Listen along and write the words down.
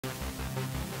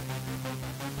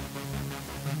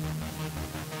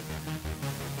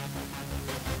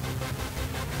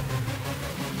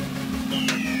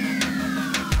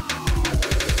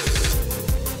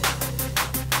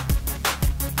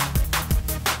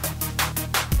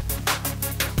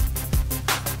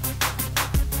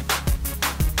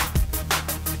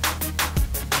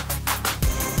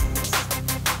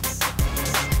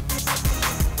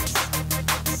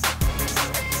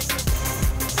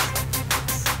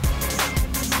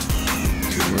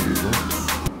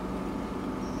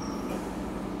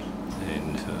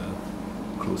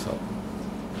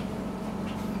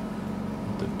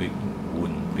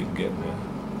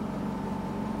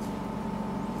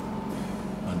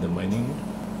the mining.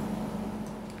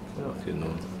 Okay,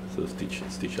 no, so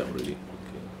stitch up really.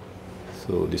 Okay.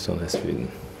 So this one has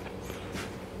been.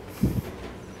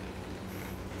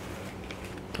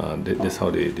 That's how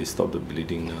they stop the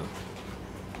bleeding now.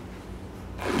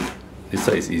 This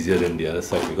side is easier than the other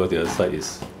side because the other side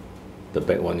is, the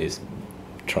back one is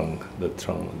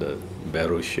the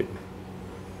barrel shape.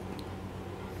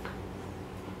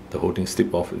 The holding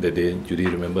slip off that day, Judy,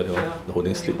 remember that one? The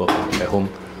holding slip off at home.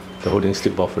 The holding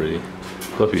slip off already.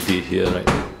 Because we did here, right?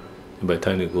 And by the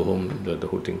time you go home, the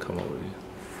whole thing come out already.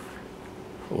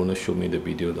 Owner showed me the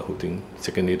video, the whole thing.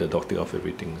 Secondly, the doctor off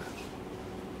everything.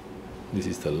 This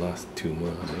is the last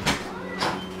tumour.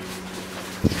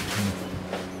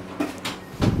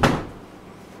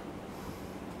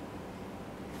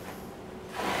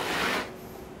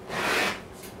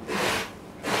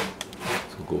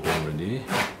 So go home already.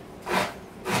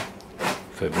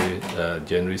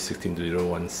 January 16,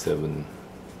 2017.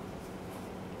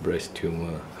 Breast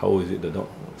tumour. How old is it, the dog?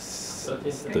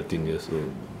 13 years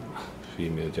old.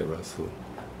 Female Jack Russell.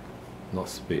 Not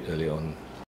spayed early on.